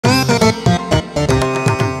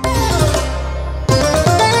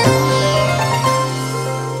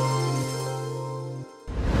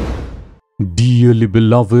Dearly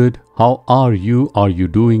beloved, how are you? Are you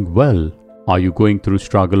doing well? Are you going through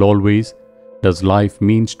struggle always? Does life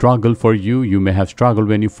mean struggle for you? You may have struggled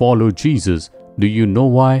when you follow Jesus. Do you know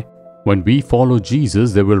why? When we follow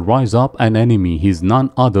Jesus, there will rise up an enemy. He is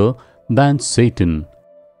none other than Satan.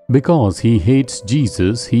 Because he hates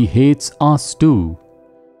Jesus, he hates us too.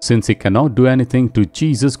 Since he cannot do anything to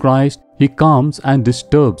Jesus Christ, he comes and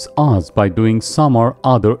disturbs us by doing some or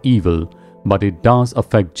other evil. But it does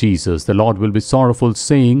affect Jesus. The Lord will be sorrowful,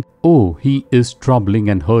 saying, "Oh, he is troubling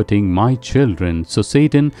and hurting my children." So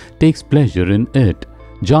Satan takes pleasure in it.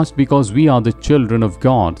 Just because we are the children of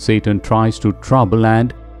God, Satan tries to trouble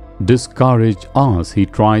and discourage us. He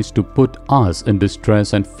tries to put us in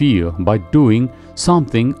distress and fear by doing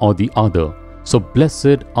something or the other. So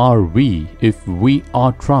blessed are we if we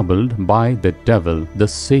are troubled by the devil, the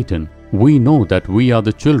Satan. We know that we are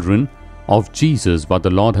the children of Jesus, but the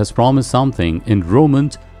Lord has promised something. In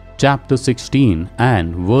Romans chapter 16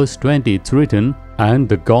 and verse 20 it's written, "And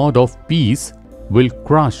the God of peace will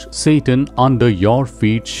crush Satan under your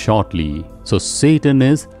feet shortly." So Satan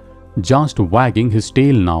is just wagging his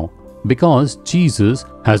tail now, because Jesus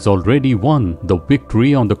has already won the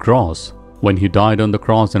victory on the cross. When he died on the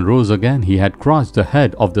cross and rose again, he had crushed the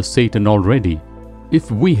head of the Satan already. If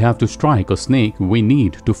we have to strike a snake, we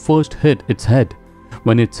need to first hit its head.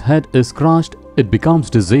 When its head is crushed, it becomes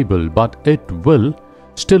disabled, but it will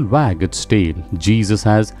still wag its tail. Jesus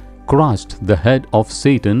has crushed the head of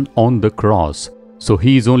Satan on the cross. So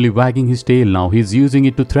he is only wagging his tail now. He is using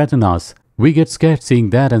it to threaten us. We get scared seeing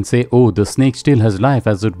that and say, "Oh, the snake still has life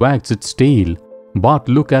as it wags its tail." But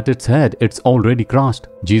look at its head, it's already crushed.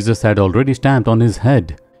 Jesus had already stamped on his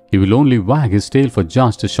head. He will only wag his tail for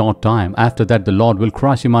just a short time. After that, the Lord will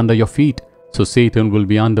crush him under your feet. So Satan will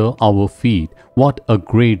be under our feet. What a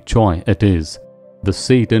great joy it is. The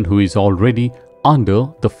Satan who is already under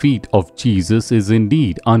the feet of Jesus is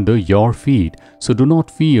indeed under your feet. So do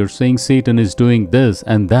not fear saying Satan is doing this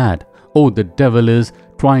and that. Oh, the devil is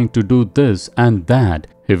trying to do this and that.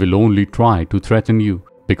 He will only try to threaten you,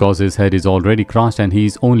 because his head is already crushed and he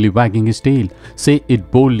is only wagging his tail. Say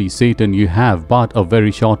it boldly, "Satan, you have but a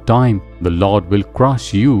very short time. The Lord will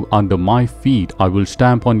crush you under my feet. I will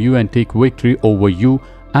stamp on you and take victory over you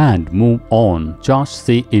and move on." Just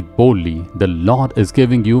say it boldly. The Lord is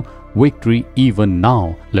giving you victory even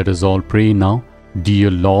now. Let us all pray now.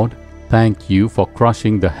 Dear Lord, thank you for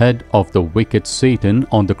crushing the head of the wicked Satan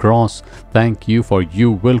on the cross. Thank you for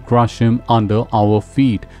you will crush him under our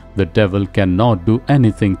feet. The devil cannot do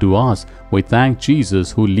anything to us. We thank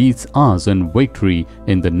Jesus who leads us in victory.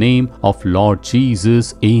 In the name of Lord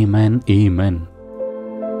Jesus, amen, amen.